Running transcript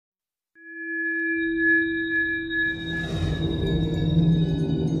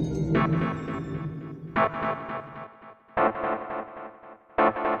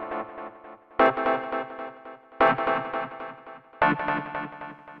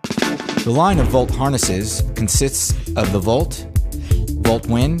The line of Volt harnesses consists of the Volt, Volt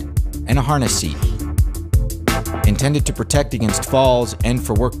Wind, and a harness seat. Intended to protect against falls and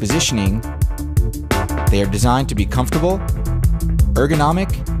for work positioning, they are designed to be comfortable,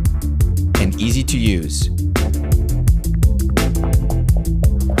 ergonomic, and easy to use.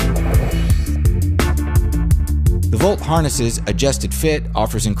 The Volt harness's adjusted fit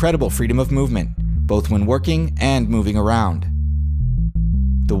offers incredible freedom of movement, both when working and moving around.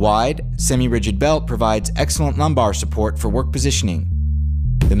 The wide, semi-rigid belt provides excellent lumbar support for work positioning.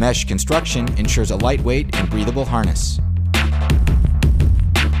 The mesh construction ensures a lightweight and breathable harness.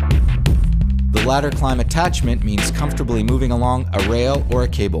 The ladder climb attachment means comfortably moving along a rail or a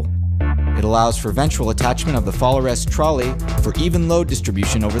cable. It allows for ventral attachment of the fall arrest trolley for even load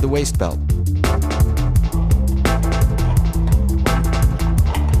distribution over the waist belt.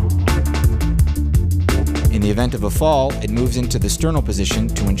 In the event of a fall, it moves into the sternal position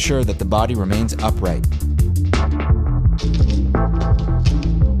to ensure that the body remains upright.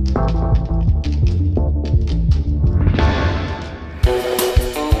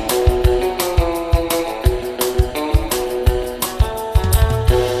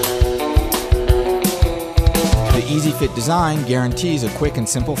 The Easy Fit design guarantees a quick and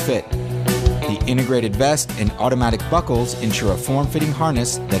simple fit. The integrated vest and automatic buckles ensure a form-fitting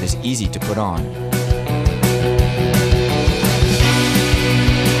harness that is easy to put on.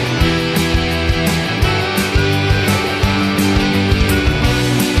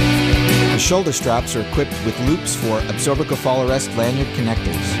 The shoulder straps are equipped with loops for absorbical fall arrest lanyard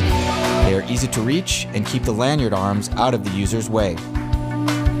connectors. They are easy to reach and keep the lanyard arms out of the user's way.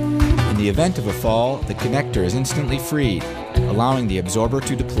 In the event of a fall, the connector is instantly freed, allowing the absorber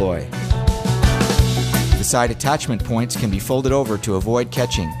to deploy. The side attachment points can be folded over to avoid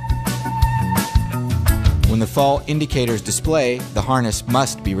catching. When the fall indicators display, the harness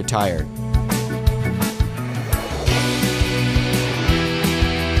must be retired.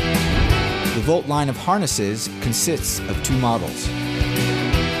 The Volt line of harnesses consists of two models.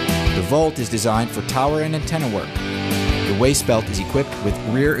 The Volt is designed for tower and antenna work. The waist belt is equipped with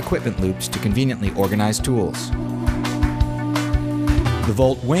rear equipment loops to conveniently organize tools. The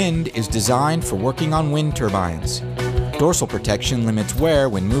Volt Wind is designed for working on wind turbines. Dorsal protection limits wear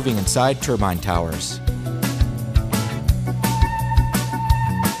when moving inside turbine towers.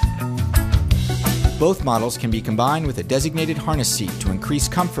 Both models can be combined with a designated harness seat to increase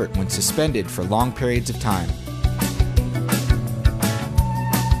comfort when suspended for long periods of time.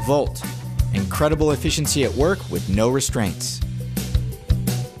 Volt, incredible efficiency at work with no restraints.